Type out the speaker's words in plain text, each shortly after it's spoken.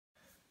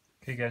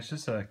Okay guys,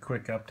 just a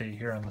quick update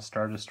here on the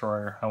Star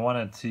Destroyer. I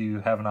wanted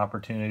to have an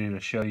opportunity to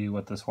show you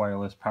what this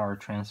wireless power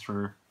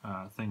transfer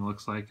thing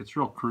looks like. It's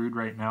real crude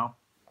right now.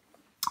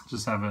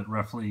 Just have it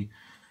roughly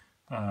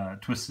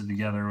twisted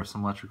together with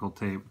some electrical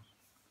tape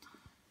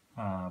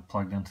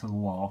plugged into the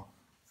wall.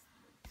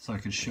 So I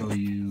could show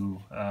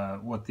you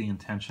what the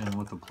intention,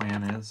 what the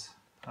plan is,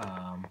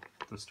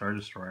 the Star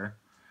Destroyer.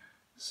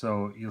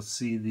 So you'll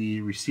see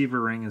the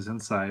receiver ring is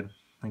inside.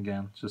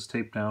 Again, just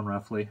taped down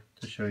roughly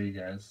to show you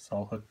guys. It's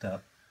all hooked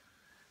up.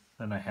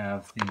 Then I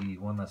have the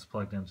one that's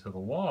plugged into the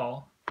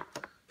wall.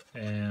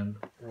 And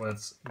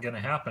what's going to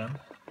happen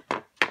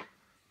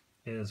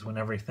is when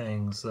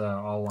everything's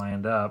all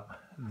lined up,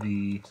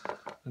 the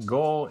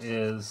goal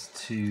is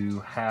to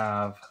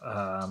have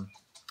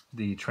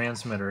the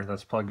transmitter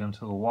that's plugged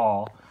into the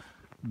wall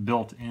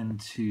built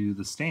into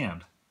the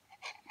stand.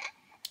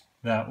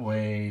 That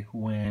way,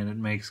 when it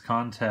makes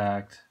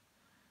contact,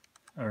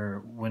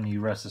 or when you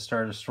rest the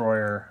Star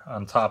Destroyer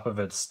on top of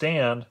its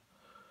stand,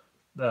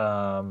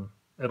 it'll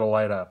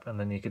light up, and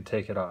then you can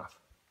take it off.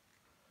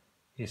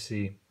 You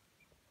see,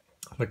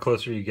 the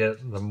closer you get,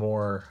 the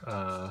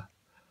more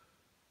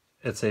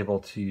it's able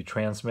to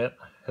transmit.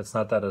 It's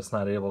not that it's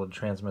not able to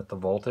transmit the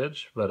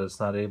voltage, but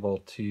it's not able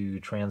to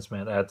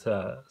transmit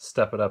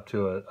step it up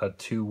to a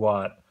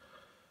 2-watt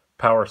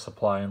power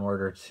supply in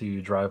order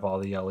to drive all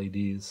the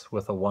LEDs.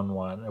 With a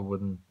 1-watt, it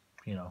wouldn't,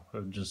 it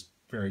would just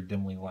very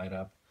dimly light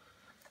up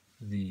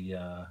the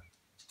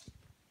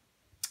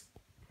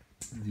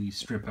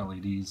strip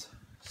LEDs.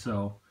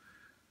 So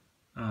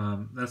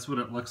that's what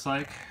it looks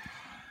like.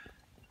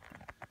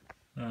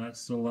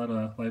 It's still a lot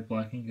of light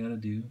blocking you gotta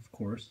do, of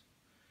course.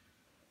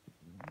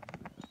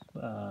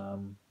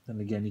 And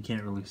again, you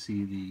can't really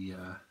see the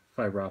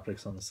fiber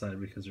optics on the side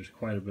because there's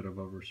quite a bit of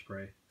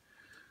overspray.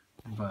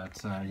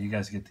 But you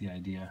guys get the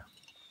idea.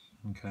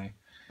 Okay,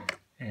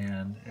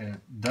 and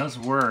it does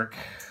work,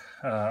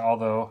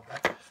 although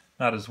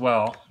not as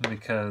well,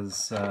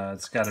 because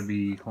it's got to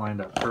be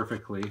lined up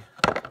perfectly.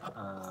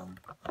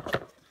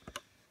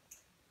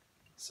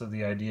 So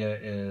the idea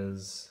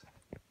is,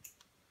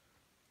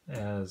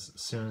 as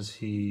soon as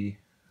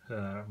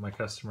my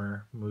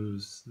customer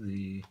moves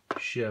the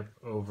ship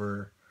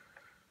over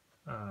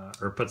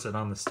or puts it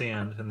on the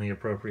stand in the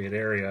appropriate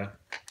area,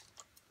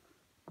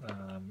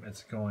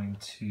 it's going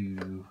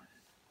to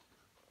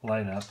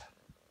light up.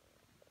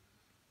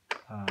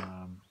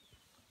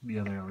 The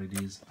other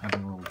LEDs. I'm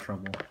having a little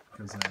trouble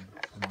because I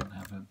don't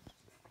have it.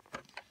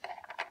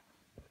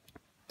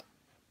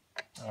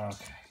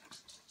 Okay.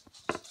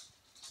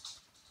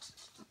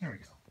 There we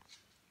go.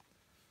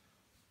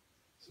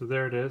 So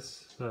there it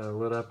is,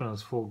 lit up in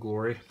its full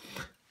glory.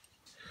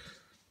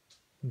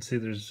 You can see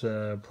there's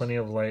plenty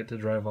of light to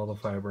drive all the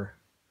fiber.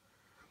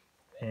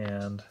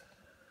 And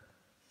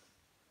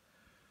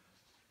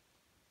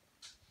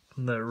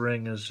that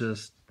ring is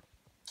just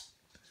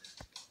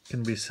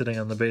going to be sitting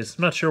on the base.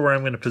 I'm not sure where I'm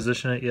going to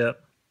position it yet.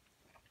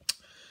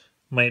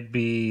 Might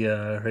be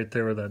right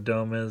there where that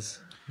dome is.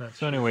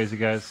 So anyways, you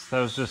guys, that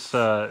was just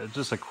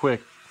a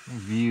quick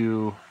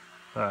view,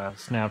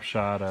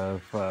 snapshot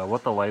of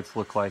what the lights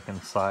look like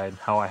inside,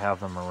 how I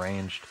have them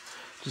arranged.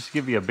 Just to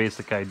give you a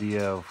basic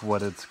idea of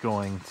what it's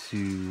going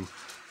to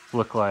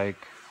look like,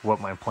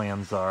 what my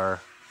plans are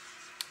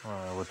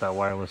with that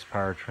wireless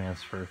power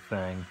transfer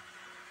thing.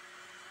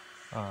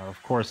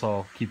 Of course,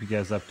 I'll keep you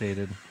guys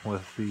updated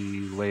with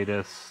the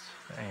latest,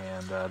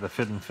 and the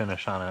fit and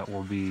finish on it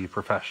will be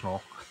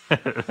professional.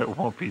 It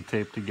won't be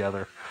taped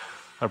together,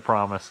 I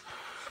promise.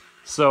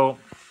 So,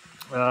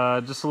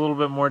 just a little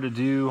bit more to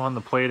do on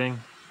the plating.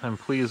 I'm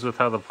pleased with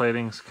how the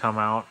plating's come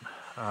out.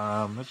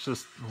 It's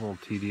just a little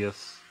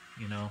tedious,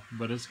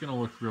 but it's going to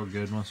look real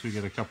good once we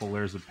get a couple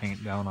layers of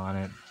paint down on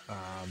it.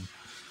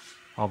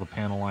 All the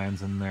panel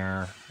lines in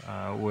there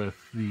with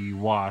the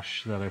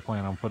wash that I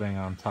plan on putting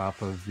on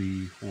top of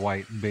the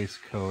white base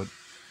coat.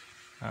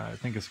 I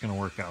think it's going to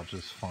work out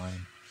just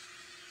fine.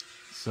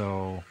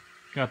 So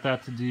got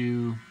that to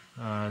do.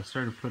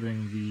 Started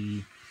putting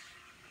the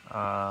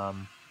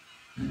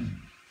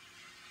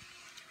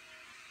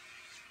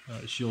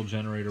shield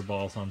generator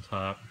balls on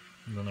top,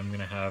 and then I'm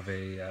going to have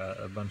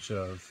a bunch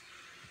of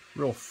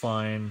real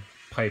fine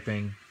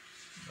piping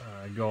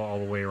go all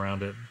the way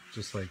around it,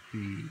 just like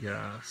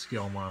the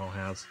scale model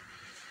has,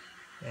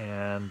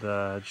 and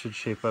it should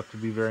shape up to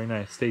be very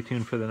nice. Stay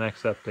tuned for the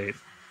next update.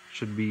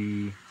 Should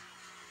be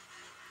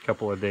a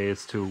couple of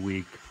days to a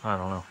week, I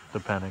don't know,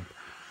 depending.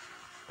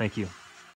 Thank you.